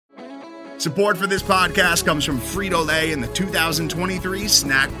Support for this podcast comes from Frito-Lay and the 2023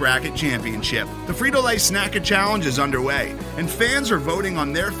 Snack Bracket Championship. The Frito-Lay Snack-A Challenge is underway, and fans are voting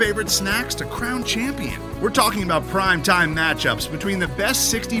on their favorite snacks to crown champion. We're talking about prime-time matchups between the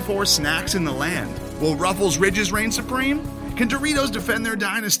best 64 snacks in the land. Will Ruffles Ridges reign supreme? Can Doritos defend their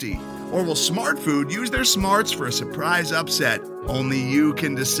dynasty? Or will Smart Food use their smarts for a surprise upset? Only you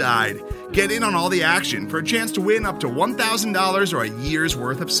can decide. Get in on all the action for a chance to win up to $1,000 or a year's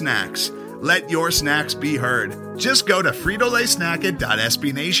worth of snacks. Let your snacks be heard. Just go to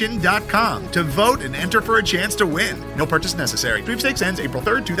fritolaysnacket.sbnation.com to vote and enter for a chance to win. No purchase necessary. Sweepstakes ends April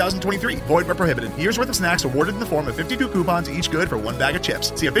 3rd, 2023. Void where prohibited. Year's worth of snacks awarded in the form of 52 coupons, each good for one bag of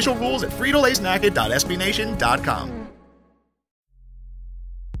chips. See official rules at fritolaysnacket.sbnation.com.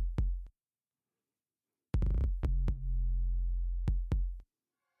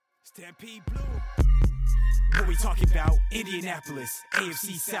 Stampede Blue. What we talking about? Indianapolis,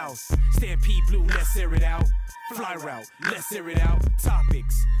 AFC South. Stampede Blue, let's air it out. Fly route, let's air it out.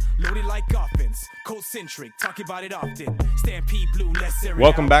 Topics, loaded like offense. Colts-centric, talking about it often. Stampede Blue, let's air it out.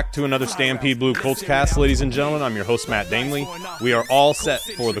 Welcome back to another Stampede Blue Colts cast, ladies and gentlemen. I'm your host, Matt Danely. We are all set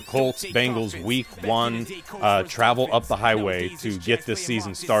for the Colts-Bengals Week 1 travel up the highway to get this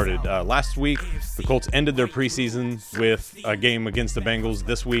season started. Last week, the Colts ended their preseason with a game against the Bengals.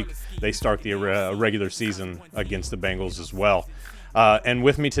 This week, they start the regular season against the Bengals as well. And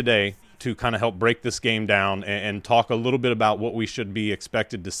with me today to kind of help break this game down and talk a little bit about what we should be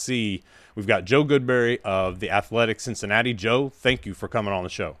expected to see, we've got Joe Goodberry of the Athletic Cincinnati. Joe, thank you for coming on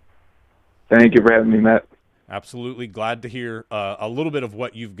the show. Thank you for having me, Matt. Absolutely. Glad to hear a little bit of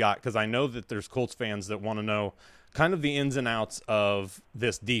what you've got, because I know that there's Colts fans that want to know kind of the ins and outs of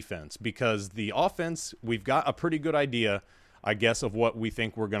this defense, because the offense, we've got a pretty good idea, I guess, of what we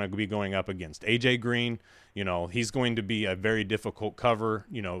think we're going to be going up against. A.J. Green, you know, he's going to be a very difficult cover.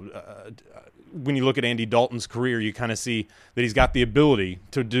 You know, when you look at Andy Dalton's career, you kind of see that he's got the ability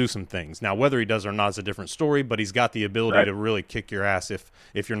to do some things. Now, whether he does or not is a different story, but he's got the ability to really kick your ass if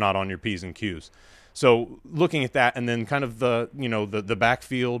you're not on your P's and Q's. So looking at that, and then kind of the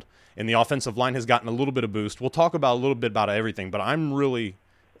backfield and the offensive line has gotten a little bit of boost. We'll talk about a little bit about everything, but I'm really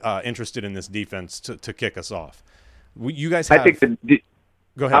interested in this defense to kick us off. You guys have...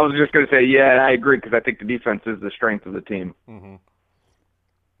 Go ahead. I was just going to say, yeah, I agree, because I think the defense is the strength of the team. Mm-hmm.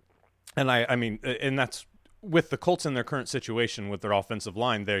 And I mean, and that's with the Colts in their current situation with their offensive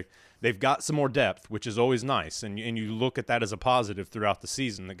line. They've got some more depth, which is always nice, and you look at that as a positive throughout the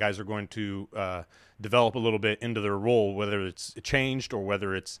season. That guys are going to develop a little bit into their role, whether it's changed or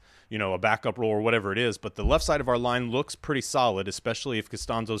whether it's a backup role or whatever it is. But the left side of our line looks pretty solid, especially if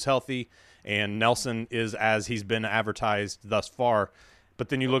Costanzo's healthy and Nelson is as he's been advertised thus far. But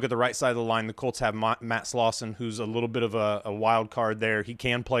then you look at the right side of the line, the Colts have Matt Slauson, who's a little bit of a wild card there. He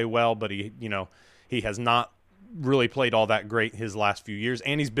can play well, but he has not really played all that great his last few years,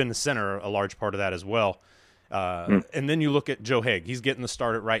 and he's been the center a large part of that as well. And then you look at Joe Haeg. He's getting the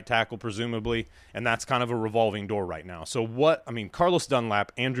start at right tackle, presumably, and that's kind of a revolving door right now. So Carlos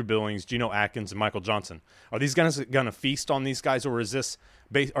Dunlap, Andrew Billings, Geno Atkins, and Michael Johnson, are these guys going to feast on these guys, or is this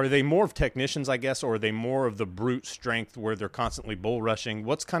are they more of technicians, I guess, or are they more of the brute strength where they're constantly bull rushing?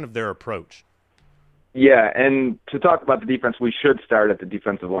 What's kind of their approach? Yeah, and to talk about the defense, we should start at the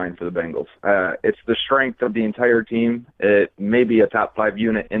defensive line for the Bengals. It's the strength of the entire team. It may be a top 5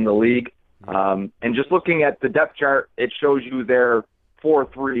 unit in the league. And just looking at the depth chart, it shows you their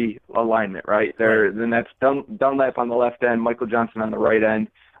 4-3 alignment, right? Then that's Dunlap on the left end, Michael Johnson on the right end.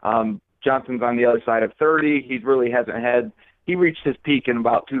 Johnson's on the other side of 30. He really hasn't he reached his peak in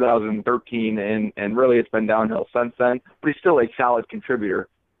about 2013, and really it's been downhill since then, but he's still a solid contributor.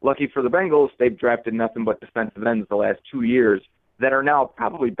 Lucky for the Bengals, they've drafted nothing but defensive ends the last 2 years that are now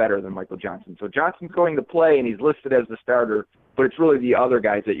probably better than Michael Johnson. So Johnson's going to play, and he's listed as the starter, but it's really the other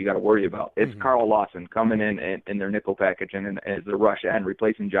guys that you got to worry about. It's Carl Lawson coming in their nickel package and as the rush end,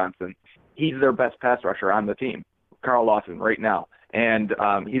 replacing Johnson. He's their best pass rusher on the team, Carl Lawson, right now. And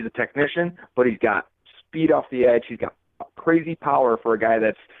he's a technician, but he's got speed off the edge. He's got crazy power for a guy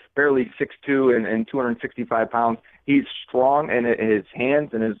that's barely 6'2" and 265 pounds. He's strong, and his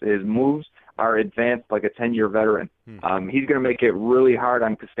hands and his moves are advanced like a 10-year veteran. He's going to make it really hard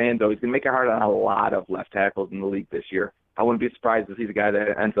on Costanzo. He's going to make it hard on a lot of left tackles in the league this year. I wouldn't be surprised to see the guy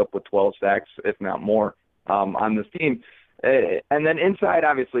that ends up with 12 sacks, if not more, on this team. And then inside,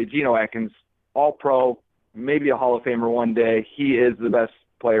 obviously, Geno Atkins, all-pro, maybe a Hall of Famer one day. He is the best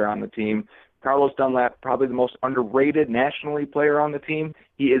player on the team. Carlos Dunlap, probably the most underrated nationally player on the team.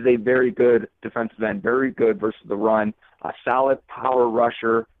 He is a very good defensive end, very good versus the run, a solid power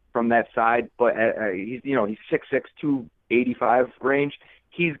rusher from that side. But he's 6'6", 285 range.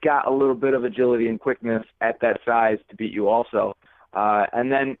 he's got a little bit of agility and quickness at that size to beat you also.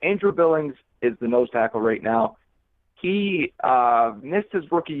 And then Andrew Billings is the nose tackle right now. He missed his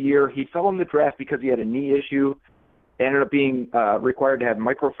rookie year. He fell in the draft because he had a knee issue. Ended up being required to have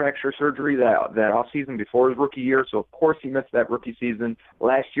microfracture surgery that offseason before his rookie year. So, of course, he missed that rookie season.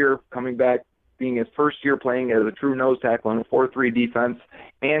 Last year, coming back, being his first year playing as a true nose tackle in a 4-3 defense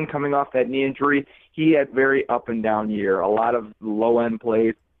and coming off that knee injury, he had very up-and-down year. A lot of low-end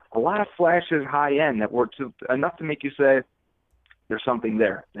plays, a lot of flashes high-end that were enough to make you say, there's something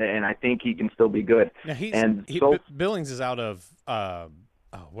there, and I think he can still be good. Now Billings is out of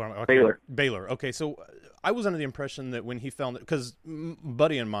Baylor. Baylor. Okay, so I was under the impression that when he fell, because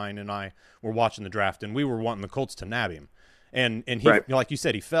buddy of mine and I were watching the draft, and we were wanting the Colts to nab him, and he, right. Like you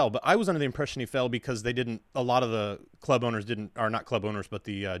said, he fell. But I was under the impression he fell because they didn't. A lot of the club owners didn't, or not club owners, but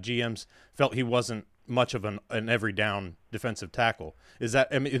the GMs felt he wasn't much of an every down defensive tackle. Is that?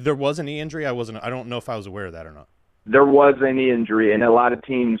 I mean, there was a knee injury. I don't know if I was aware of that or not. There was a knee injury, and a lot of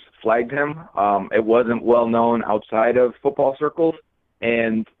teams flagged him. It wasn't well known outside of football circles,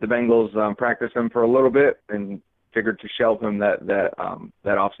 and the Bengals practiced him for a little bit and figured to shelve him that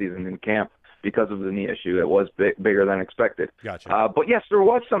offseason in camp because of the knee issue. It was bigger than expected. Gotcha. But yes, there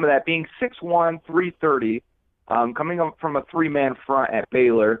was some of that. Being 6'1", 330, coming up from a three-man front at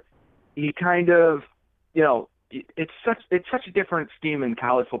Baylor, he kind of, it's such a different scheme in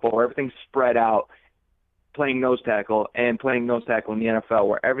college football where everything's spread out. Playing nose tackle and playing nose tackle in the NFL,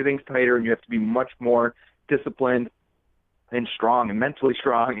 where everything's tighter and you have to be much more disciplined and strong and mentally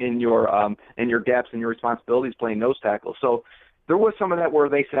strong in your gaps and your responsibilities playing nose tackle. So there was some of that where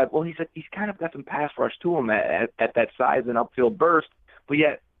they said, well, he's kind of got some pass rush to him at that size and upfield burst, but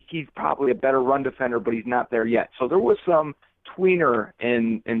yet he's probably a better run defender, but he's not there yet. So there was some tweener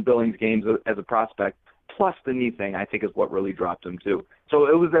in Billings' games as a prospect, plus the knee thing, I think, is what really dropped him too. So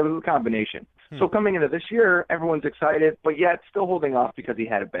it was a combination. So coming into this year, everyone's excited, but yet still holding off because he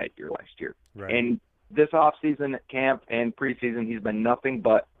had a bad year last year. Right. And this offseason, camp, and preseason, he's been nothing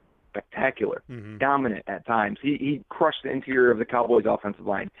but spectacular, dominant at times. He crushed the interior of the Cowboys' offensive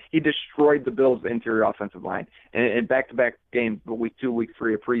line. He destroyed the Bills' interior offensive line in back-to-back games, week 2, week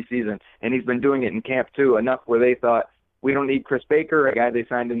 3 of preseason. And he's been doing it in camp, too, enough where they thought, we don't need Chris Baker, a guy they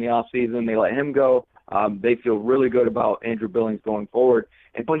signed in the offseason. They let him go. They feel really good about Andrew Billings going forward.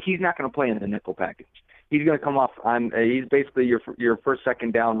 But he's not going to play in the nickel package. He's going to come off on he's basically your first,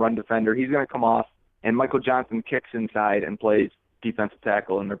 second down run defender. He's going to come off, and Michael Johnson kicks inside and plays defensive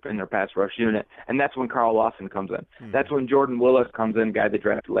tackle in their pass rush unit. And that's when Carl Lawson comes in. That's when Jordan Willis comes in, guy they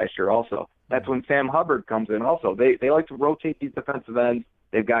drafted last year also. That's when Sam Hubbard comes in also. They like to rotate these defensive ends.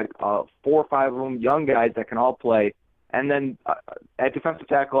 They've got 4 or 5 of them, young guys that can all play. And then at defensive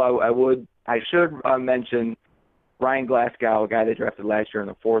tackle, I should mention Ryan Glasgow, a guy they drafted last year in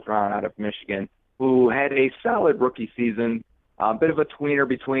the 4th round out of Michigan, who had a solid rookie season, a bit of a tweener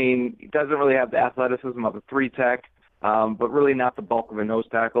between, he doesn't really have the athleticism of a 3-tech, but really not the bulk of a nose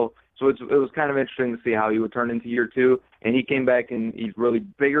tackle. So it was kind of interesting to see how he would turn into year 2. And he came back and he's really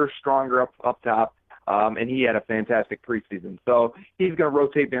bigger, stronger up top, and he had a fantastic preseason. So he's going to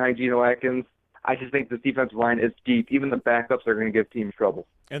rotate behind Geno Atkins. I just think this defensive line is deep. Even the backups are going to give teams trouble.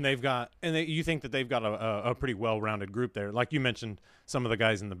 And you think that they've got a pretty well-rounded group there. Like you mentioned, some of the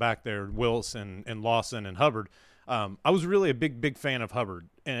guys in the back there, Wilson and Lawson and Hubbard. I was really a big fan of Hubbard,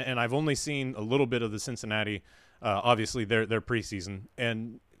 and I've only seen a little bit of the Cincinnati, obviously their preseason.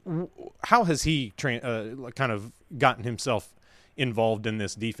 And how has he kind of gotten himself involved in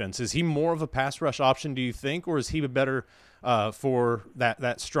this defense? Is he more of a pass rush option, do you think, or is he better for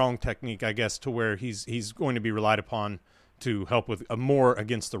that strong technique, I guess, to where he's going to be relied upon to help with more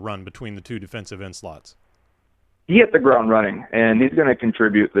against the run between the two defensive end slots? He hit the ground running, and he's going to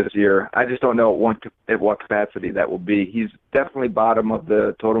contribute this year. I just don't know at what capacity that will be. He's definitely bottom of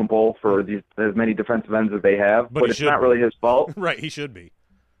the totem pole for as many defensive ends as they have, but it's not really his fault. Right, he should be.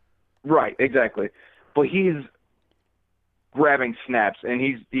 Right, exactly. But he's grabbing snaps, and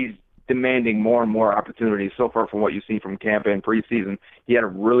he's demanding more and more opportunities so far from what you see from camp and preseason. He had a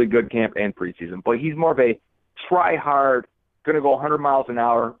really good camp and preseason, but he's more of a try hard, going to go 100 miles an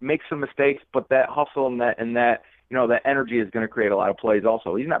hour, make some mistakes, but that hustle and that that energy is going to create a lot of plays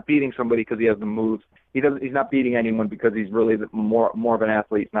also. He's not beating somebody because he has the moves. He's not beating anyone because he's really more of an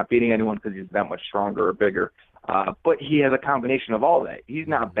athlete. He's not beating anyone because he's that much stronger or bigger. But he has a combination of all that. He's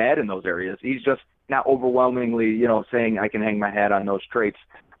not bad in those areas. He's just not overwhelmingly, saying I can hang my hat on those traits.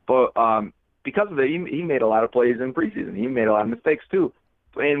 But because of it, he made a lot of plays in preseason. He made a lot of mistakes too.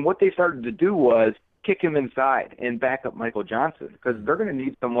 And what they started to do was kick him inside and back up Michael Johnson because they're going to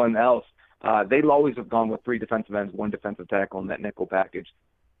need someone else they'd always have gone with 3 defensive ends, 1 defensive tackle in that nickel package.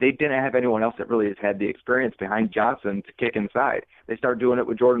 They didn't have anyone else that really has had the experience behind Johnson to kick inside. They started doing it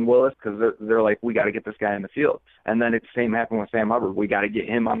with Jordan Willis because they're like, we got to get this guy in the field. And then it's the same happened with Sam Hubbard. We got to get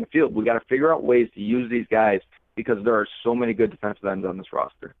him on the field. We got to figure out ways to use these guys because there are so many good defensive ends on this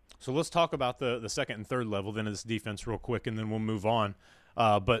roster. So let's talk about the second and third level then of this defense real quick, and then we'll move on.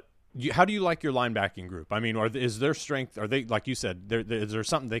 But how do you like your linebacking group? I mean, is their strength? Are they, like you said, is there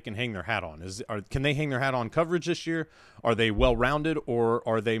something they can hang their hat on? Can they hang their hat on coverage this year? Are they well-rounded, or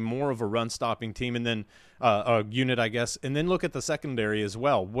are they more of a run-stopping team? And then a unit, I guess. And then look at the secondary as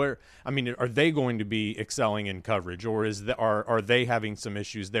well. Are they going to be excelling in coverage, or are they having some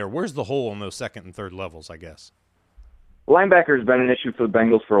issues there? Where's the hole on those second and third levels, I guess? Linebacker has been an issue for the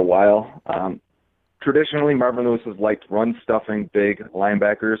Bengals for a while. Traditionally, Marvin Lewis has liked run-stuffing big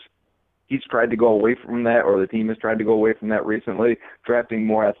linebackers. He's tried to go away from that, or the team has tried to go away from that recently, drafting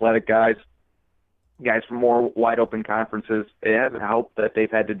more athletic guys from more wide-open conferences. It hasn't helped that they've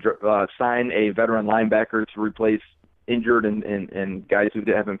had to sign a veteran linebacker to replace injured and guys who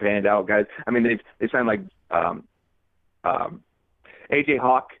haven't panned out. Guys, I mean, they signed like A.J.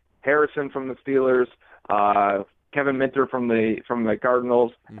 Hawk, Harrison from the Steelers, Kevin Minter from the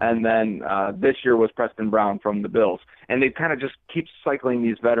Cardinals, and then this year was Preston Brown from the Bills. And they kind of just keep cycling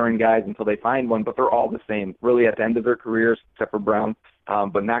these veteran guys until they find one, but they're all the same, really at the end of their careers, except for Brown,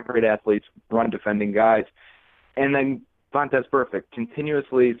 but not great athletes, run-defending guys. And then Vontaze Burfict,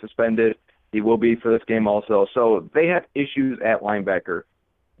 continuously suspended. He will be for this game also. So they have issues at linebacker.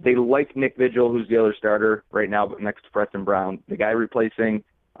 They like Nick Vigil, who's the other starter right now, but next to Preston Brown. The guy replacing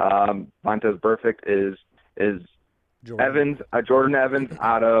Vontaze Burfict is Jordan Evans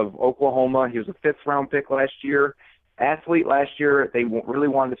out of Oklahoma. He was a 5th-round pick last year. Athlete last year. They really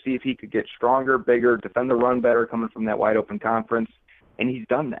wanted to see if he could get stronger, bigger, defend the run better coming from that wide-open conference, and he's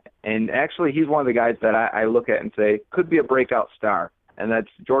done that. And actually, he's one of the guys that I look at and say could be a breakout star, and that's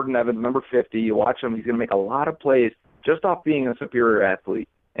Jordan Evans, number 50. You watch him, he's going to make a lot of plays just off being a superior athlete,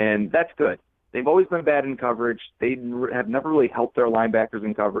 and that's good. They've always been bad in coverage. They have never really helped their linebackers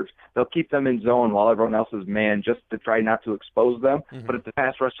in coverage. They'll keep them in zone while everyone else is man just to try not to expose them. Mm-hmm. But if the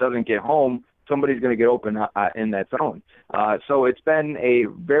pass rush doesn't get home, somebody's going to get open in that zone. So it's been a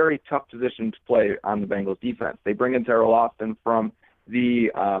very tough position to play on the Bengals defense. They bring in Terrell Austin from the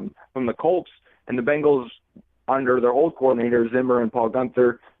Colts, and the Bengals, under their old coordinator, Zimmer and Paul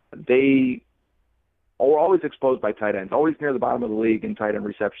Gunther, they were always exposed by tight ends, always near the bottom of the league in tight end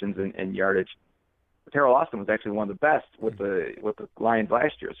receptions and yardage. Terrell Austin was actually one of the best with the Lions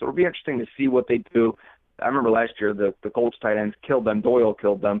last year. So it'll be interesting to see what they do. I remember last year the Colts tight ends killed them. Doyle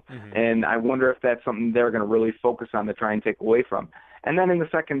killed them. Mm-hmm. And I wonder if that's something they're going to really focus on to try and take away from. And then in the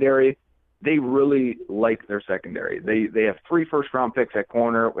secondary, they really like their secondary. They have 3 first-round picks at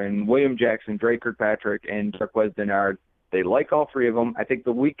corner, and William Jackson, Dre Kirkpatrick, and Darqueze Dennard. They like all 3 of them. I think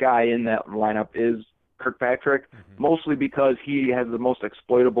the weak guy in that lineup is Kirkpatrick, mostly because he has the most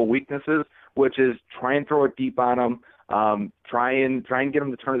exploitable weaknesses, which is try and throw it deep on him, try and get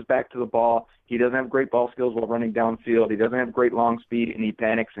him to turn his back to the ball. He doesn't have great ball skills while running downfield. He doesn't have great long speed, and he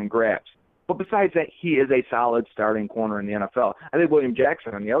panics and grabs. But besides that, he is a solid starting corner in the NFL. I think William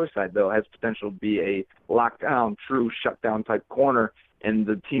Jackson on the other side, though, has potential to be a lockdown, true shutdown type corner, and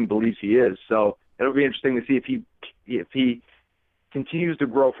the team believes he is. So it'll be interesting to see if he continues to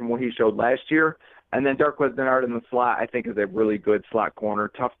grow from what he showed last year. And then Darqueze Dennard in the slot, I think, is a really good slot corner,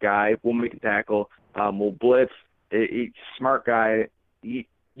 tough guy, will make a tackle, will blitz, smart guy.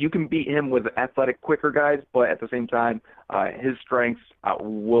 You can beat him with athletic, quicker guys, but at the same time, his strengths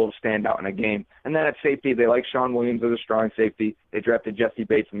will stand out in a game. And then at safety, they like Sean Williams as a strong safety. They drafted Jesse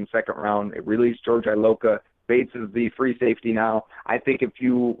Bates in the 2nd round. It released George Iloka. Bates is the free safety now. I think if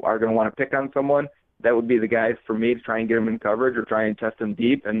you are going to want to pick on someone, that would be the guy for me to try and get him in coverage or try and test him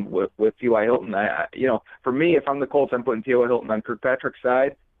deep. And with T.Y. Hilton, for me, if I'm the Colts, I'm putting T.Y. Hilton on Kirkpatrick's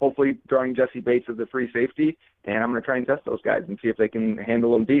side, hopefully drawing Jesse Bates as the free safety, and I'm going to try and test those guys and see if they can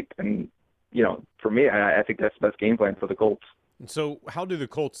handle them deep. And, for me, I think that's the best game plan for the Colts. So how do the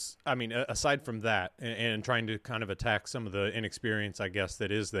Colts, aside from that and trying to kind of attack some of the inexperience, I guess,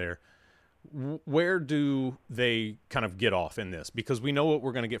 that is there, where do they kind of get off in this? Because we know what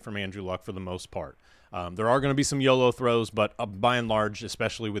we're going to get from Andrew Luck for the most part. There are going to be some YOLO throws, but by and large,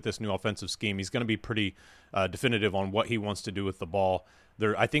 especially with this new offensive scheme, he's going to be pretty definitive on what he wants to do with the ball.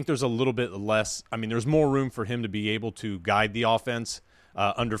 I think there's a little bit less. There's more room for him to be able to guide the offense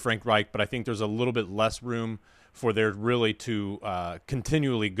under Frank Reich, but I think there's a little bit less room for there really to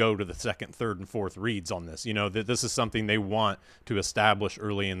continually go to the second, third, and fourth reads on this. That this is something they want to establish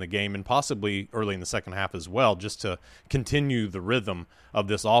early in the game and possibly early in the second half as well, just to continue the rhythm of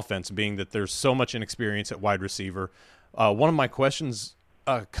this offense, being that there's so much inexperience at wide receiver. One of my questions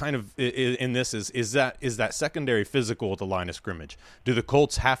kind of in this is that secondary physical at the line of scrimmage. Do the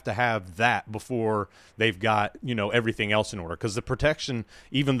Colts have to have that before they've got everything else in order? Because the protection,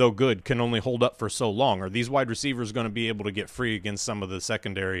 even though good, can only hold up for so long. Are these wide receivers going to be able to get free against some of the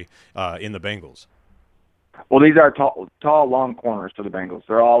secondary in the Bengals? Well, these are tall, long corners for the Bengals.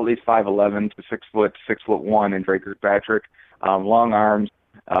 They're all at least 5'11" to 6 foot, 6'1" in Drake Kirkpatrick, long arms,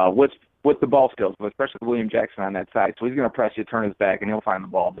 with the ball skills, but especially William Jackson on that side. So he's going to press you, turn his back, and he'll find the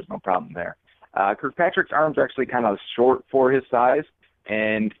ball. There's no problem there. Kirkpatrick's arms are actually kind of short for his size,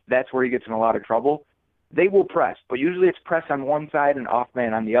 and that's where he gets in a lot of trouble. They will press, but usually it's press on one side and off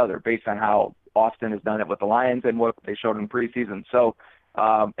man on the other, based on how Austin has done it with the Lions and what they showed in preseason. So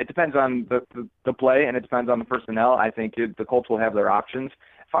it depends on the play, and it depends on the personnel. I think the Colts will have their options.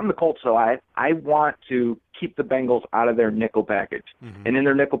 If I'm the Colts, though, I want to keep the Bengals out of their nickel package. Mm-hmm. And in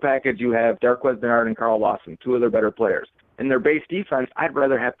their nickel package, you have Darqueze Dennard and Carl Lawson, two of their better players. In their base defense, I'd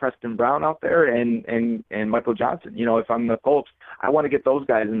rather have Preston Brown out there and Michael Johnson. If I'm the Colts, I want to get those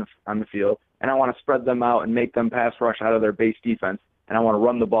guys on the field, and I want to spread them out and make them pass rush out of their base defense, and I want to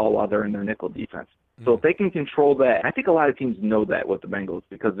run the ball while they're in their nickel defense. Mm-hmm. So if they can control that, and I think a lot of teams know that with the Bengals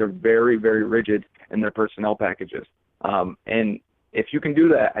because they're very, very rigid in their personnel packages. And if you can do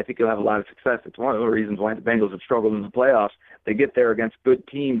that, I think you'll have a lot of success. It's one of the reasons why the Bengals have struggled in the playoffs. They get there against good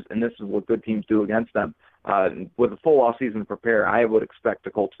teams, and this is what good teams do against them. With a full offseason to prepare, I would expect the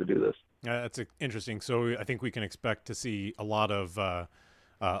Colts to do this. That's interesting. So I think we can expect to see a lot of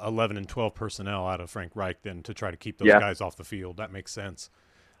 11 and 12 personnel out of Frank Reich then to try to keep those guys off the field. That makes sense.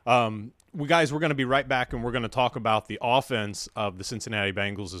 We're going to be right back, and we're going to talk about the offense of the Cincinnati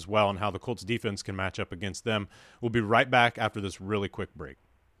Bengals as well and how the Colts defense can match up against them. We'll be right back after this really quick break.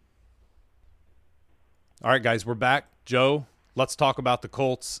 All right, guys, we're back. Joe, let's talk about the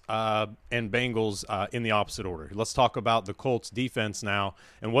Colts and Bengals in the opposite order. Let's talk about the Colts defense now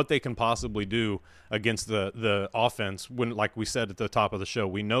and what they can possibly do against the offense when, like we said at the top of the show,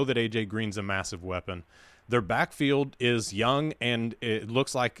 we know that A.J. Green's a massive weapon. Their backfield is young, and it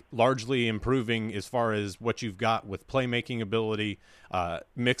looks like largely improving as far as what you've got with playmaking ability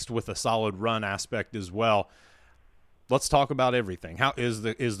mixed with a solid run aspect as well. Let's talk about everything. How is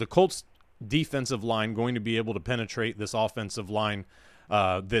the Colts defensive line going to be able to penetrate this offensive line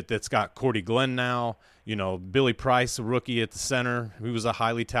that's got Cordy Glenn now, Billy Price, a rookie at the center, who was a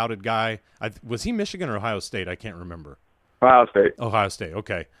highly touted guy. Was he Michigan or Ohio State? I can't remember. Ohio State. Ohio State,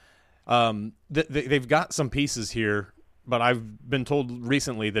 okay. They've got some pieces here, but I've been told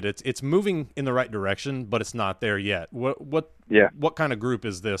recently that it's moving in the right direction, but it's not there yet. What kind of group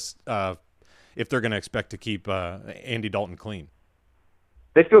is this if they're going to expect to keep Andy Dalton clean?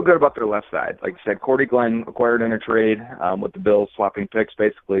 They feel good about their left side. Like I said, Cordy Glenn acquired in a trade with the Bills, swapping picks,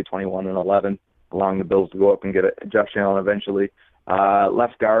 basically 21 and 11, allowing the Bills to go up and get Josh Allen eventually.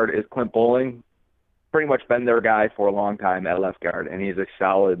 Left guard is Clint Bowling. Pretty much been their guy for a long time at left guard, and he's a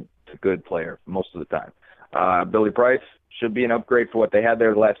solid to good player most of the time. Billy Price should be an upgrade for what they had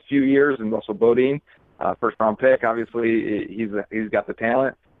there the last few years, and Russell Bodine, first-round pick. Obviously, he's got the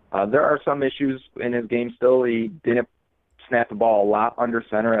talent. There are some issues in his game still. He didn't snap the ball a lot under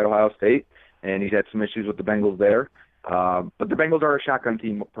center at Ohio State, and he's had some issues with the Bengals there. But the Bengals are a shotgun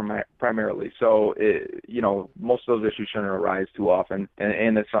team primarily, so most of those issues shouldn't arise too often,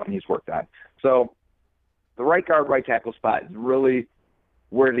 and it's something he's worked on. So the right guard, right tackle spot is really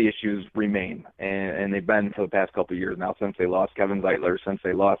where the issues remain, and they've been for the past couple of years now since they lost Kevin Zeitler, since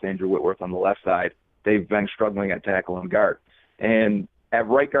they lost Andrew Whitworth on the left side. They've been struggling at tackle and guard. And at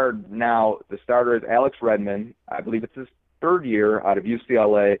right guard now, the starter is Alex Redmond. I believe it's his third year out of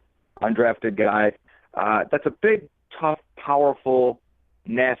UCLA, undrafted guy. That's a big, tough, powerful,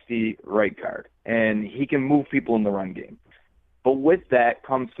 nasty right guard, and he can move people in the run game. But with that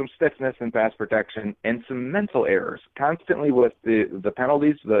comes some stiffness in pass protection and some mental errors, constantly with the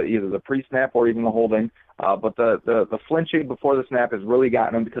penalties, either the pre-snap or even the holding. But the flinching before the snap has really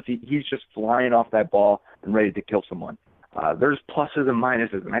gotten him because he's just flying off that ball and ready to kill someone. There's pluses and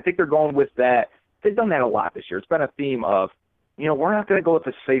minuses, and I think they're going with that. They've done that a lot this year. It's been a theme of, we're not going to go with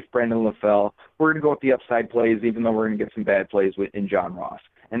the safe Brandon LaFell. We're going to go with the upside plays, even though we're going to get some bad plays in John Ross.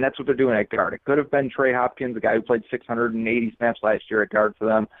 And that's what they're doing at guard. It could have been Trey Hopkins, a guy who played 680 snaps last year at guard for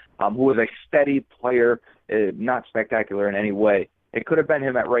them, who was a steady player, not spectacular in any way. It could have been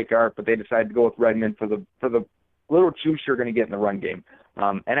him at right guard, but they decided to go with Redmond for the little juice you're going to get in the run game.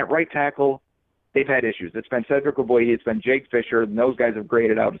 And at right tackle, they've had issues. It's been Cedric Ogbuehi, it's been Jake Fisher, and those guys have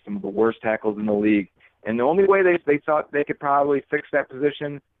graded out as some of the worst tackles in the league. And the only way they thought they could probably fix that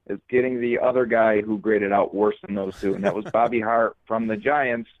position is getting the other guy who graded out worse than those two, and that was Bobby Hart from the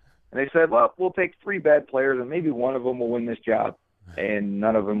Giants. And they said, well, we'll take 3 bad players, and maybe one of them will win this job. And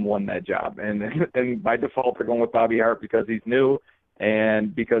none of them won that job. And by default, they're going with Bobby Hart because he's new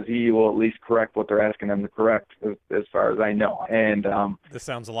and because he will at least correct what they're asking him to correct, as far as I know. And this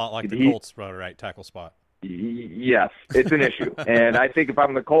sounds a lot like the Colts right tackle spot. Yes, it's an issue. And I think if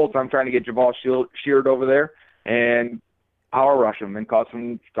I'm the Colts, I'm trying to get Jamal Sheard over there and power rush him and cause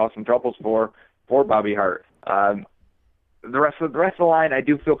some troubles for Bobby Hart. The rest of the line, I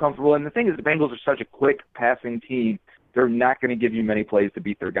do feel comfortable. And the thing is, the Bengals are such a quick passing team. They're not going to give you many plays to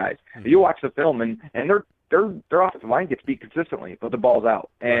beat their guys. Mm-hmm. You watch the film, and their offensive line gets beat consistently, but the ball's out,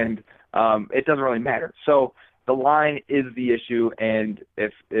 and it doesn't really matter. So the line is the issue, and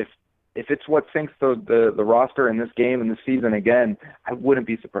if it's what sinks the roster in this game and this season again, I wouldn't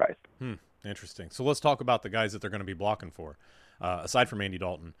be surprised. Interesting. So let's talk about the guys that they're going to be blocking for. Aside from Andy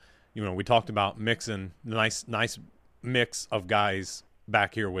Dalton, we talked about Mixon, nice mix of guys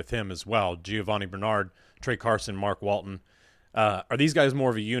back here with him as well. Giovanni Bernard, Trey Carson, Mark Walton. Are these guys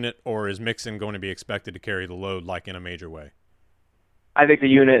more of a unit, or is Mixon going to be expected to carry the load like in a major way? I think the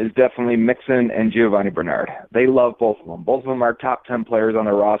unit is definitely Mixon and Giovanni Bernard. They love both of them. Both of them are top 10 players on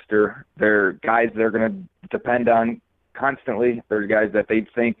their roster. They're guys they're going to depend on constantly. They're guys that they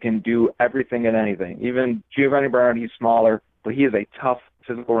think can do everything and anything. Even Giovanni Bernard, he's smaller, but he is a tough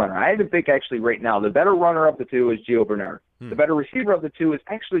physical runner. I even think actually right now the better runner of the two is Gio Bernard. The better receiver of the two is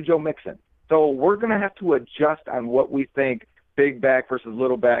actually Joe Mixon. So we're going to have to adjust on what we think big back versus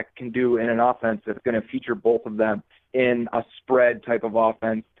little back can do in an offense that's going to feature both of them in a spread type of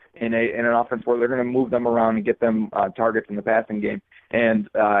offense, in an offense where they're going to move them around and get them targets in the passing game. And,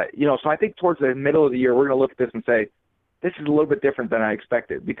 so I think towards the middle of the year, we're going to look at this and say, this is a little bit different than I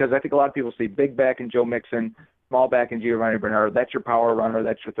expected, because I think a lot of people see big back in Joe Mixon, small back in Giovanni Bernard. That's your power runner.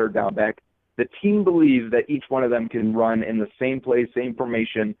 That's your third down back. The team believes that each one of them can run in the same place, same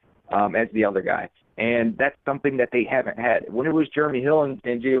formation as the other guy. And that's something that they haven't had. When it was Jeremy Hill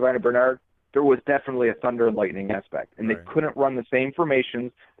and Giovanni Bernard, there was definitely a thunder and lightning aspect. And they couldn't run the same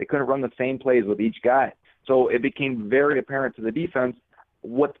formations. They couldn't run the same plays with each guy. So it became very apparent to the defense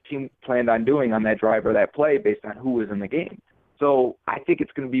what the team planned on doing on that drive or that play based on who was in the game. So I think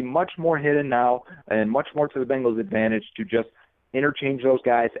it's going to be much more hidden now and much more to the Bengals' advantage to just interchange those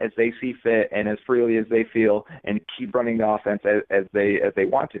guys as they see fit and as freely as they feel, and keep running the offense as they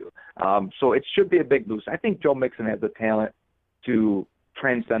want to. So it should be a big boost. I think Joe Mixon has the talent to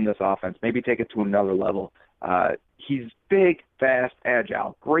transcend this offense, maybe take it to another level. He's big, fast,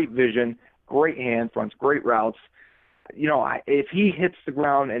 agile, great vision, great hand fronts, great routes. If he hits the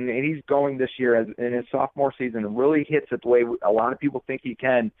ground, and he's going this year in his sophomore season, and really hits it the way a lot of people think he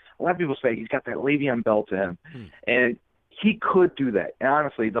can, a lot of people say he's got that Le'Veon Bell to him. And he could do that. And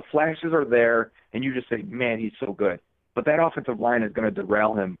honestly, the flashes are there, and you just say, man, he's so good. But that offensive line is going to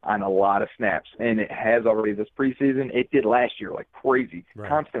derail him on a lot of snaps, and it has already this preseason. It did last year like crazy,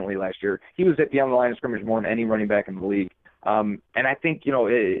 constantly last year. He was at the end of the line of scrimmage more than any running back in the league. And I think,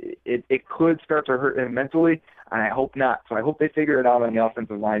 it could start to hurt him mentally, and I hope not. So I hope they figure it out on the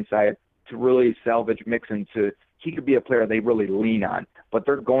offensive line side to really salvage Mixon. He could be a player they really lean on, but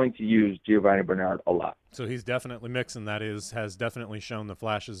they're going to use Giovanni Bernard a lot. So he's definitely Mixon, has definitely shown the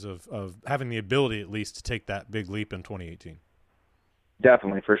flashes of having the ability at least to take that big leap in 2018.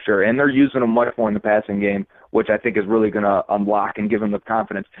 Definitely, for sure. And they're using him much more in the passing game, which I think is really going to unlock and give him the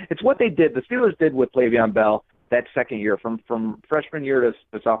confidence. It's what the Steelers did with Le'Veon Bell that second year, from freshman year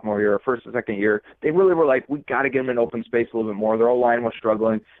to sophomore year, or first and second year. They really were like, we got to get him in open space a little bit more. Their O-line was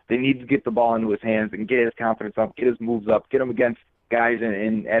struggling. They need to get the ball into his hands and get his confidence up, get his moves up, get him against guys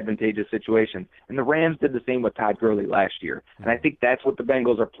in advantageous situations. And the Rams did the same with Todd Gurley last year. And I think that's what the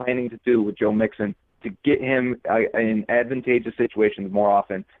Bengals are planning to do with Joe Mixon, to get him in advantageous situations more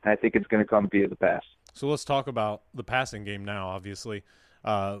often. And I think it's going to come via the pass. So let's talk about the passing game now, obviously.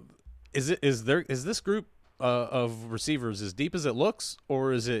 Is this group of receivers as deep as it looks,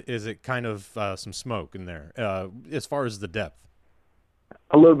 or is it kind of some smoke in there as far as the depth?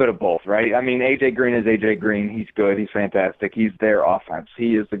 A little bit of both, right? I mean, A.J. Green is A.J. Green. He's good. He's fantastic. He's their offense.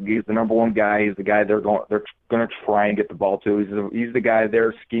 He's the number one guy. He's the guy they're going to try and get the ball to. He's the guy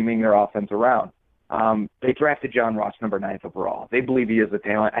they're scheming their offense around. They drafted John Ross, number 9th overall. They believe he is a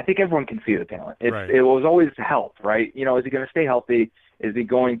talent. I think everyone can see the talent. It was always health, right? Is he going to stay healthy? Is he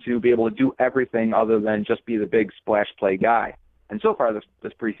going to be able to do everything other than just be the big splash play guy? And so far this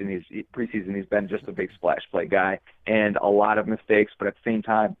preseason, he's been just a big splash play guy and a lot of mistakes, but at the same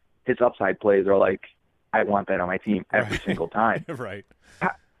time, his upside plays are like, I want that on my team every single time. Right.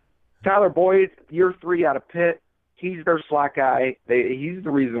 Tyler Boyd, year 3 out of Pitt, he's their slot guy. He's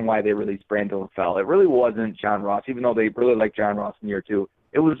the reason why they released Brandon LaFell. It really wasn't John Ross, even though they really liked John Ross in year 2.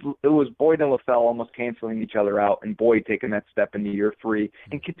 It was Boyd and LaFell almost canceling each other out, and Boyd taking that step into year 3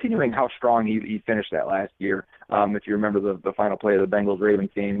 and continuing how strong he finished that last year. If you remember the final play of the Bengals-Ravens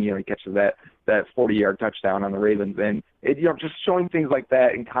game, he catches that 40-yard touchdown on the Ravens, and just showing things like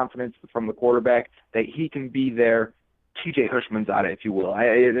that and confidence from the quarterback that he can be there. TJ Hushmanzada, if you will.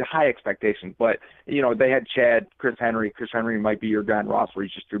 High expectations, but they had Chad, Chris Henry. Chris Henry might be your John Ross, where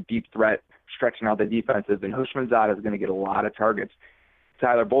he's just your deep threat, stretching out the defenses, and Hushmanzada is going to get a lot of targets.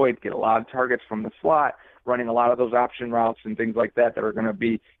 Tyler Boyd get a lot of targets from the slot, running a lot of those option routes and things like that are going to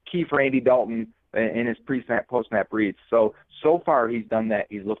be key for Andy Dalton in his pre-snap, post-snap reads. So far he's done that.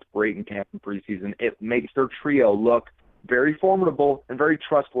 He's looked great in camp and preseason. It makes their trio look very formidable and very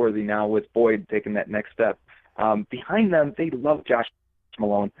trustworthy now with Boyd taking that next step. Behind them, they love Josh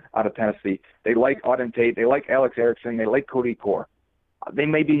Malone out of Tennessee. They like Auden Tate. They like Alex Erickson. They like Cody Core. They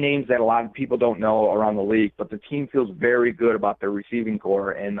may be names that a lot of people don't know around the league, but the team feels very good about their receiving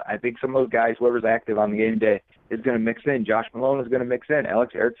core, and I think some of those guys, whoever's active on the game day, is going to mix in. Josh Malone is going to mix in.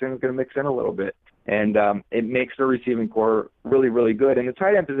 Alex Erickson is going to mix in a little bit, and it makes the receiving core really, really good, and the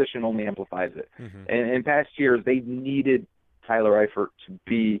tight end position only amplifies it. Mm-hmm. And in past years, they needed Tyler Eifert to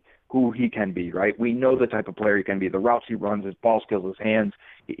be who he can be, right? We know the type of player he can be, the routes he runs, his ball skills, his hands.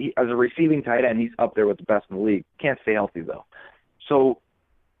 As a receiving tight end, he's up there with the best in the league. Can't stay healthy, though. So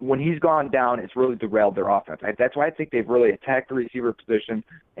when he's gone down, it's really derailed their offense. That's why I think they've really attacked the receiver position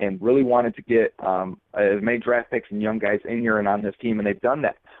and really wanted to get as many draft picks and young guys in here and on this team, and they've done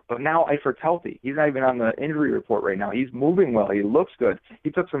that. But now Eifert's healthy. He's not even on the injury report right now. He's moving well. He looks good. He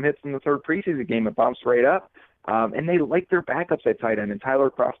took some hits in the third preseason game and bounced right up. And they like their backups at tight end, and Tyler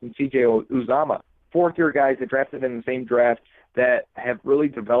Croft and C.J. Uzama, fourth-year guys that drafted in the same draft that have really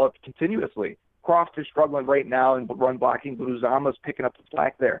developed continuously. Croft is struggling right now in run blocking, but Uzama's picking up the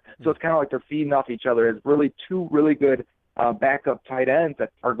slack there. So it's kind of like they're feeding off each other as really two really good backup tight ends that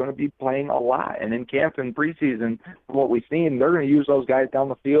are going to be playing a lot. And in camp and preseason, from what we've seen, they're going to use those guys down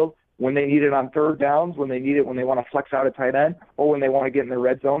the field when they need it on third downs, when they need it when they want to flex out a tight end, or when they want to get in the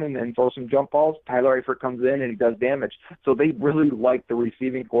red zone and throw some jump balls. Tyler Eifert comes in and he does damage. So they really like the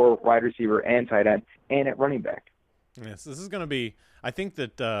receiving core, wide receiver, and tight end, and at running back. Yes, this is going to be – I think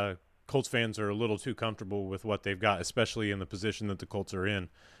that Colts fans are a little too comfortable with what they've got, especially in the position that the Colts are in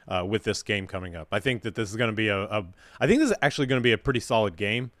with this game coming up. I think that this is going to be I think this is actually going to be a pretty solid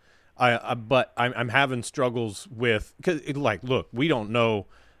game. But I'm having struggles with – because, look, we don't know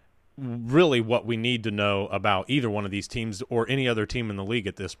 – really what we need to know about either one of these teams or any other team in the league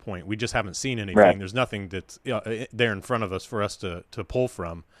at this point. We just haven't seen anything. Right. There's nothing that's there in front of us for us to pull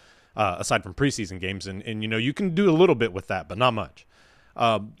from aside from preseason games. And you can do a little bit with that, but not much.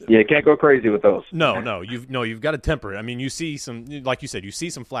 You can't go crazy with those. No, you've got to temper it. I mean, you see some, like you said, you see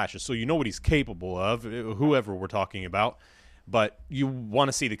some flashes, so you know what he's capable of, whoever we're talking about, but you want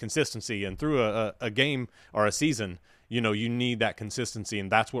to see the consistency. And through a game or a season, you need that consistency,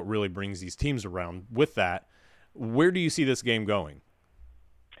 and that's what really brings these teams around. With that, where do you see this game going?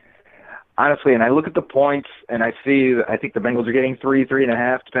 Honestly, and I look at the points, and I think the Bengals are getting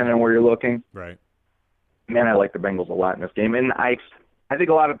 3.5, depending on where you're looking. Right. Man, I like the Bengals a lot in this game. And I think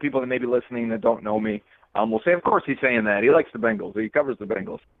a lot of people that may be listening that don't know me will say, of course he's saying that. He likes the Bengals. He covers the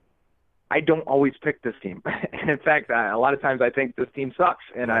Bengals. I don't always pick this team. In fact, a lot of times I think this team sucks,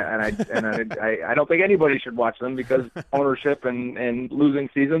 and I don't think anybody should watch them because ownership and losing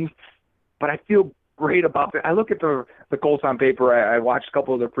seasons. But I feel great about it. I look at the Colts on paper. I watched a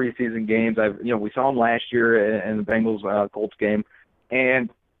couple of their preseason games. We saw them last year in the Bengals Colts game, and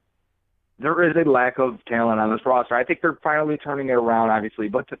there is a lack of talent on this roster. I think they're finally turning it around, obviously.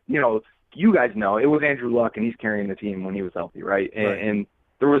 But you guys know it was Andrew Luck, and he's carrying the team when he was healthy, right? And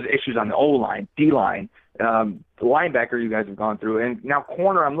there was issues on the O-line, D-line, the linebacker you guys have gone through. And now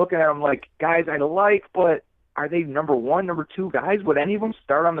corner, I'm looking at them like, guys I like, but are they number one, number two guys? Would any of them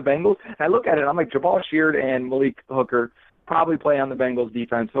start on the Bengals? And I look at it, I'm like, Jabal Sheard and Malik Hooker probably play on the Bengals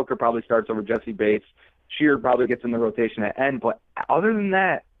defense. Hooker probably starts over Jesse Bates. Sheard probably gets in the rotation at end. But other than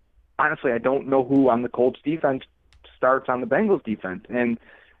that, honestly, I don't know who on the Colts defense starts on the Bengals defense. And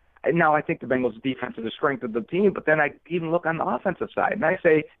now I think the Bengals defense is the strength of the team, but then I even look on the offensive side, and I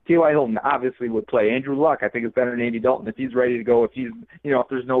say T.Y. Hilton obviously would play. Andrew Luck, I think, is better than Andy Dalton if he's ready to go. If if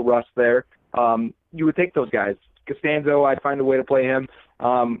there's no rust there, you would take those guys. Costanzo, I'd find a way to play him.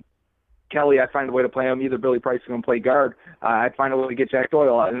 Kelly, I'd find a way to play him. Either Billy Price is going to play guard. I'd find a way to get Jack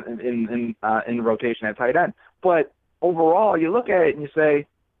Doyle in the rotation at tight end. But overall, you look at it and you say,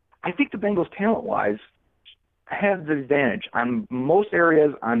 I think the Bengals, talent-wise, have the advantage on most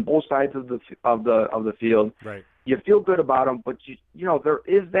areas on both sides of the field. Right. You feel good about them, but you know there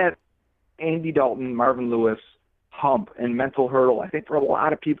is that Andy Dalton, Marvin Lewis hump and mental hurdle, I think, for a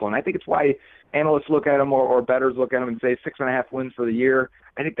lot of people. And I think it's why analysts look at them or bettors look at them and say 6.5 wins for the year.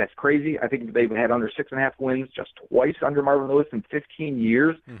 I think that's crazy. I think they've had under 6.5 wins just twice under Marvin Lewis in 15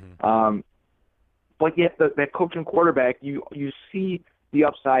 years. Mm-hmm. But yet that coach and quarterback, you see the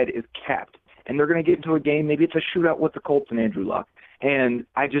upside is capped. And they're going to get into a game, maybe it's a shootout with the Colts and Andrew Luck. And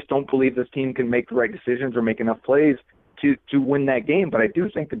I just don't believe this team can make the right decisions or make enough plays to win that game. But I do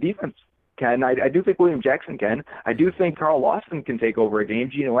think the defense can. I do think William Jackson can. I do think Carl Lawson can take over a game.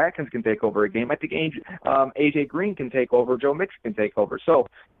 Geno Atkins can take over a game. I think A.J. Green can take over. Joe Mixon can take over. So,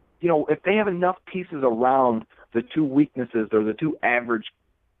 you know, if they have enough pieces around the two weaknesses or the two average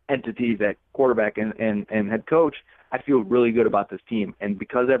entities at quarterback and head coach, I feel really good about this team. And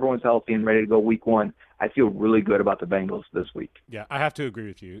because everyone's healthy and ready to go week one, I feel really good about the Bengals this week. Yeah, I have to agree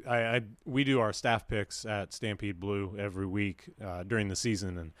with you. We do our staff picks at Stampede Blue every week during the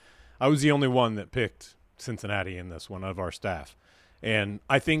season, and I was the only one that picked Cincinnati in this one of our staff. And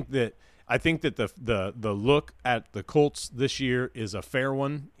I think that the look at the Colts this year is a fair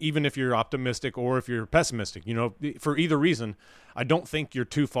one, even if you're optimistic or if you're pessimistic. You know, for either reason, I don't think you're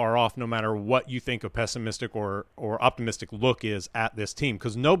too far off no matter what you think a pessimistic or optimistic look is at this team,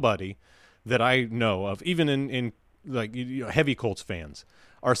 because nobody that I know of, even in like, you know, heavy Colts fans,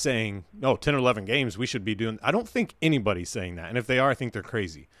 are saying, no, 10 or 11 games we should be doing. I don't think anybody's saying that. And if they are, I think they're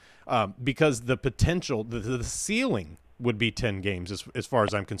crazy, because the potential, the ceiling would be 10 games as far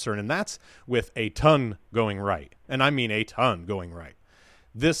as I'm concerned. And that's with a ton going right. And I mean a ton going right.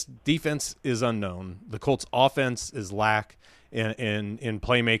 This defense is unknown. The Colts offense is lack in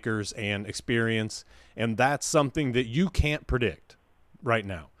playmakers and experience. And that's something that you can't predict right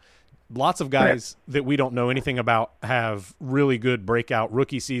now. Lots of guys that we don't know anything about have really good breakout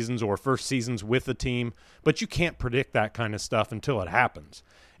rookie seasons or first seasons with the team, but you can't predict that kind of stuff until it happens.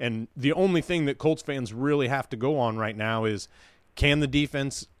 And the only thing that Colts fans really have to go on right now is, can the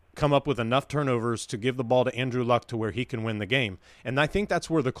defense come up with enough turnovers to give the ball to Andrew Luck to where he can win the game? And I think that's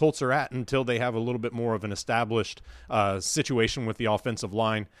where the Colts are at until they have a little bit more of an established situation with the offensive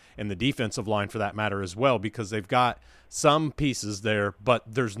line and the defensive line for that matter as well, because they've got some pieces there, but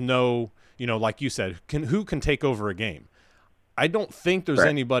there's no, you know, like you said, who can take over a game? I don't think there's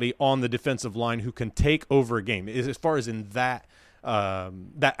anybody on the defensive line who can take over a game as far as in that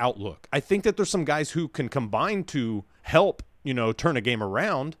outlook. I think that there's some guys who can combine to help, you know, turn a game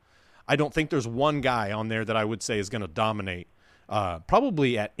around. I don't think there's one guy on there that I would say is going to dominate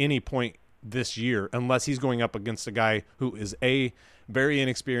probably at any point this year, unless he's going up against a guy who is very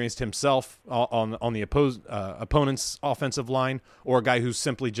inexperienced himself on the opponent's offensive line, or a guy who's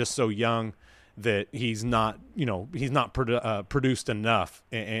simply just so young that he's not produced enough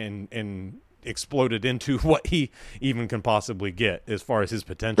and exploded into what he even can possibly get as far as his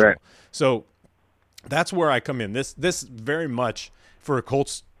potential. Right. So that's where I come in. This very much for a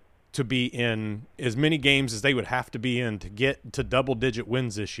Colts to be in as many games as they would have to be in to get to double-digit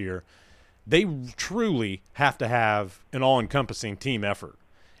wins this year. They truly have to have an all-encompassing team effort.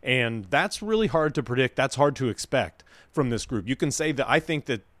 And that's really hard to predict. That's hard to expect from this group. You can say that I think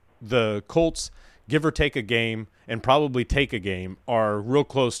that the Colts, give or take a game and probably take a game, are real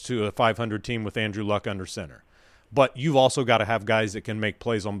close to a 500 team with Andrew Luck under center. But you've also got to have guys that can make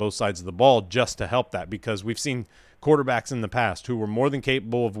plays on both sides of the ball just to help that, because we've seen quarterbacks in the past who were more than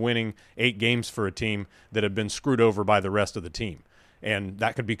capable of winning 8 games for a team that have been screwed over by the rest of the team. And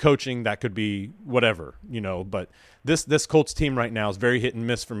that could be coaching, that could be whatever, you know. But this Colts team right now is very hit and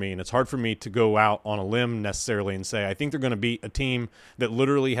miss for me, and it's hard for me to go out on a limb necessarily and say I think they're going to beat a team that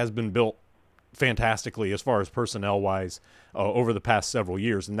literally has been built fantastically as far as personnel-wise over the past several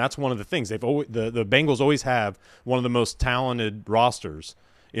years. And that's one of the things. The Bengals always have one of the most talented rosters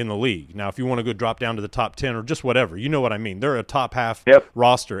in the league. Now, if you want to go drop down to the top 10 or just whatever, you know what I mean. They're a top half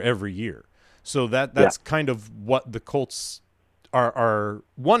roster every year. So that's kind of what the Colts are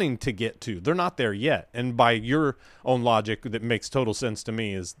wanting to get to. They're not there yet. And by your own logic, that makes total sense to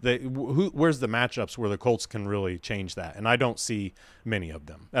me, is where's the matchups where the Colts can really change that? And I don't see many of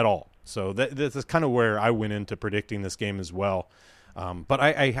them at all. So that's kind of where I went into predicting this game as well. But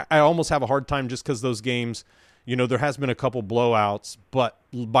I almost have a hard time just because those games, you know, there has been a couple blowouts, but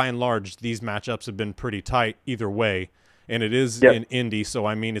by and large, these matchups have been pretty tight either way. And it is in Indy. So,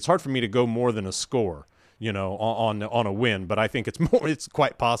 I mean, it's hard for me to go more than a score, you know, on a win, but I think it's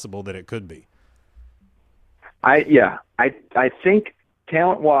quite possible that it could be. I think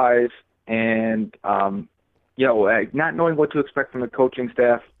talent-wise and not knowing what to expect from the coaching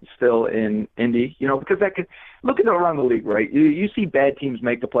staff still in Indy, because that could look at it around the league, right? You see bad teams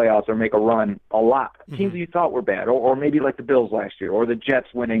make the playoffs or make a run a lot. Mm-hmm. Teams you thought were bad, or maybe like the Bills last year, or the Jets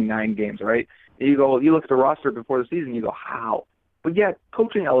winning 9 games, right? You look at the roster before the season, you go, how? But yet,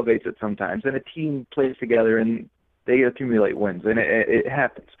 coaching elevates it sometimes, and a team plays together and they accumulate wins, and it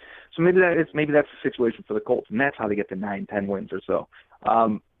happens. So maybe that's the situation for the Colts, and that's how they get to 9-10 wins or so.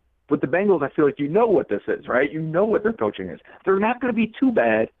 With the Bengals, I feel like you know what this is, right? You know what their coaching is. They're not going to be too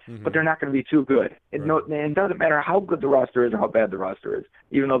bad, mm-hmm. but they're not going to be too good. Right. It doesn't matter how good the roster is or how bad the roster is,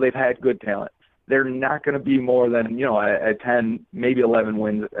 even though they've had good talent. They're not going to be more than, a 10, maybe 11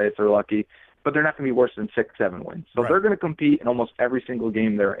 wins if they're lucky, but they're not going to be worse than 6-7 wins. So They're going to compete in almost every single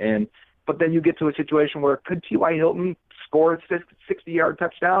game they're in. But then you get to a situation where could T.Y. Hilton score a 60-yard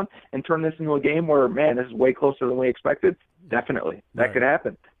touchdown and turn this into a game where, man, this is way closer than we expected? Definitely. That could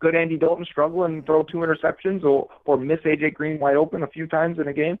happen. Could Andy Dalton struggle and throw 2 interceptions or miss A.J. Green wide open a few times in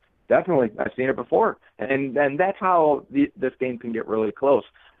a game? Definitely. I've seen it before. And that's how this game can get really close.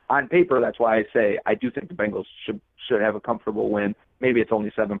 On paper, that's why I say I do think the Bengals should have a comfortable win. Maybe it's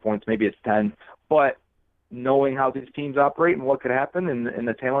only 7 points. Maybe it's 10. But knowing how these teams operate and what could happen and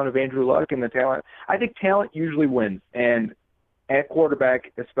the talent of Andrew Luck and I think talent usually wins. And at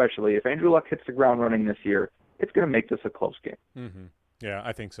quarterback especially, if Andrew Luck hits the ground running this year, it's going to make this a close game. Mm-hmm. Yeah,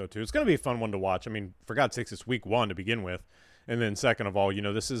 I think so too. It's going to be a fun one to watch. I mean, for God's sakes, it's week 1 to begin with. And then second of all,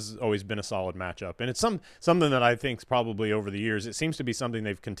 this has always been a solid matchup. And it's something that I think is probably over the years, it seems to be something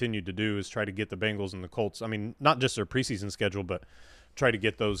they've continued to do is try to get the Bengals and the Colts. I mean, not just their preseason schedule, but try to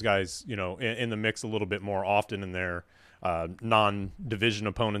get those guys, in the mix a little bit more often in their non-division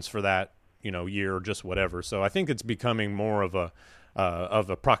opponents for that, year or just whatever. So I think it's becoming more of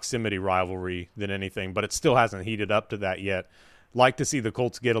a proximity rivalry than anything, but it still hasn't heated up to that yet. Like to see the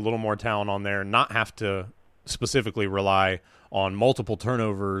Colts get a little more talent on there, not have to specifically rely on multiple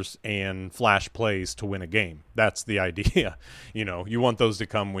turnovers and flash plays to win a game. That's the idea. You want those to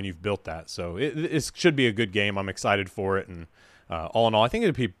come when you've built that. So it should be a good game. I'm excited for it. And all in all, I think it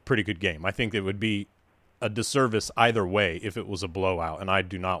would be a pretty good game. I think it would be a disservice either way if it was a blowout, and I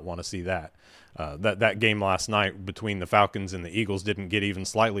do not want to see that. That game last night between the Falcons and the Eagles didn't get even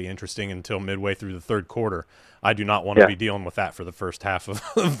slightly interesting until midway through the third quarter. I do not want to be dealing with that for the first half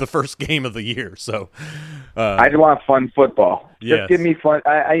of the first game of the year. So I just want fun football. Yes. Just give me fun.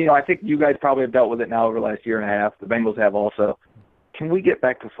 I think you guys probably have dealt with it now over the last year and a half. The Bengals have also. Can we get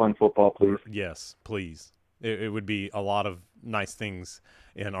back to fun football, please? Yes, please. It would be a lot of nice things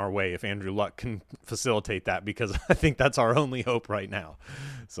in our way if Andrew Luck can facilitate that, because I think that's our only hope right now.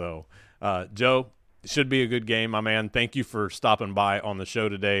 So, Joe, it should be a good game, my man. Thank you for stopping by on the show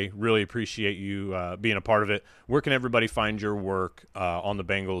today. Really appreciate you being a part of it. Where can everybody find your work on the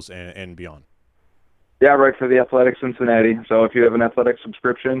Bengals and beyond? Yeah, right, for the Athletic Cincinnati. So if you have an Athletic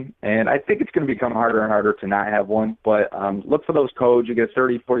subscription, and I think it's going to become harder and harder to not have one, but look for those codes. You get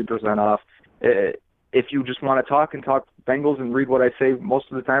 30-40% off. If you just want to talk Bengals and read what I say most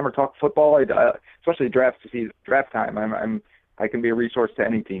of the time, or talk football, especially draft time, I can be a resource to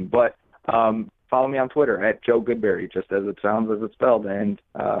any team. But follow me on Twitter at Joe Goodberry, just as it sounds, as it's spelled, and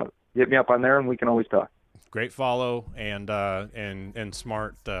hit me up on there, and we can always talk. Great follow and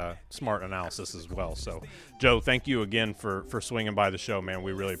smart analysis as well. So, Joe, thank you again for swinging by the show, man.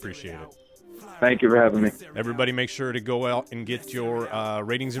 We really appreciate it. Thank you for having me. Everybody make sure to go out and get your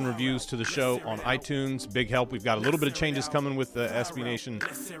ratings and reviews to the show on iTunes. Big help. We've got a little bit of changes coming with the SB Nation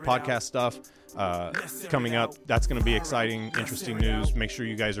podcast stuff coming up. That's going to be exciting, interesting news. Make sure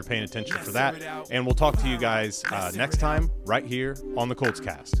you guys are paying attention for that. And we'll talk to you guys next time right here on the Colts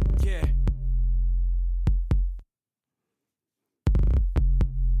Cast. Yeah.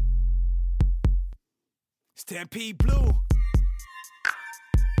 Stampede Blue.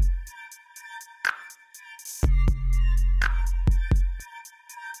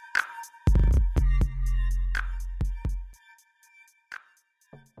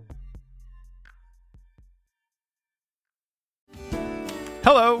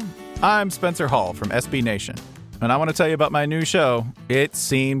 Hello, I'm Spencer Hall from SB Nation, and I want to tell you about my new show, It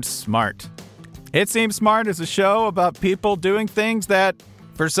Seemed Smart. It Seemed Smart is a show about people doing things that,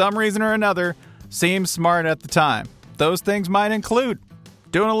 for some reason or another, seem smart at the time. Those things might include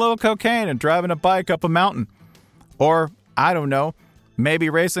doing a little cocaine and driving a bike up a mountain. Or, I don't know, maybe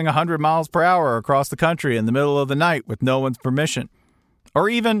racing 100 miles per hour across the country in the middle of the night with no one's permission. Or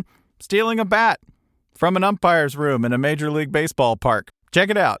even stealing a bat from an umpire's room in a Major League Baseball park. Check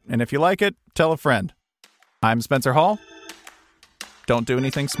it out, and if you like it, tell a friend. I'm Spencer Hall. Don't do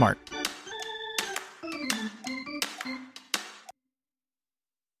anything smart.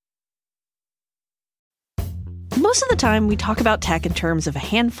 Most of the time, we talk about tech in terms of a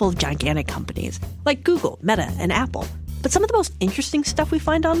handful of gigantic companies, like Google, Meta, and Apple. But some of the most interesting stuff we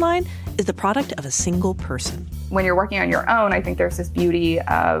find online is the product of a single person. When you're working on your own, I think there's this beauty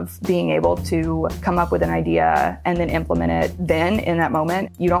of being able to come up with an idea and then implement it then in that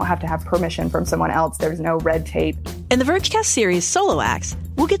moment. You don't have to have permission from someone else. There's no red tape. In the Vergecast series Solo Acts,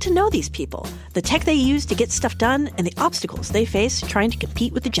 we'll get to know these people, the tech they use to get stuff done, and the obstacles they face trying to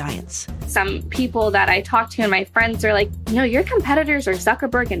compete with the giants. Some people that I talk to and my friends are like, your competitors are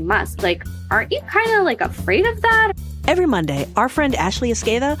Zuckerberg and Musk. Like, aren't you kind of like afraid of that? Every Monday, our friend Ashley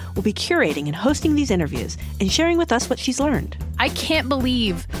Esqueda will be curating and hosting these interviews and sharing with us what she's learned. I can't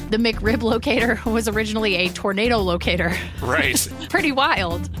believe the McRib locator was originally a tornado locator. Right. Pretty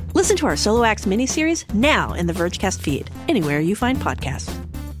wild. Listen to our Solo Acts miniseries now in the Vergecast feed, anywhere you find podcasts.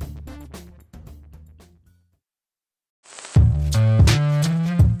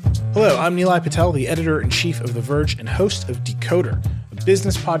 Hello, I'm Nilay Patel, the editor-in-chief of The Verge and host of Decoder, a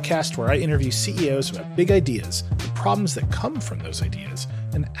business podcast where I interview CEOs about big ideas, the problems that come from those ideas,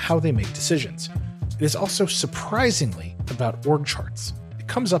 and how they make decisions. It is also surprisingly about org charts. It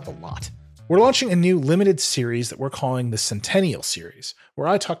comes up a lot. We're launching a new limited series that we're calling the Centennial Series, where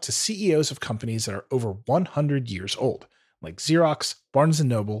I talk to CEOs of companies that are over 100 years old, like Xerox, Barnes &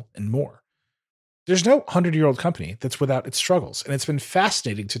 Noble, and more. There's no 100-year-old company that's without its struggles, and it's been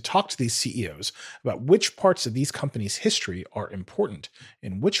fascinating to talk to these CEOs about which parts of these companies' history are important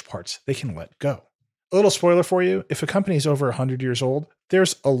and which parts they can let go. A little spoiler for you, if a company is over 100 years old,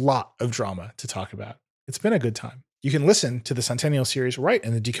 there's a lot of drama to talk about. It's been a good time. You can listen to the Centennial Series right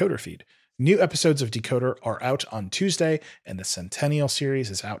in the Decoder feed. New episodes of Decoder are out on Tuesday, and the Centennial Series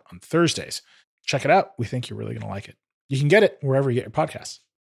is out on Thursdays. Check it out. We think you're really going to like it. You can get it wherever you get your podcasts.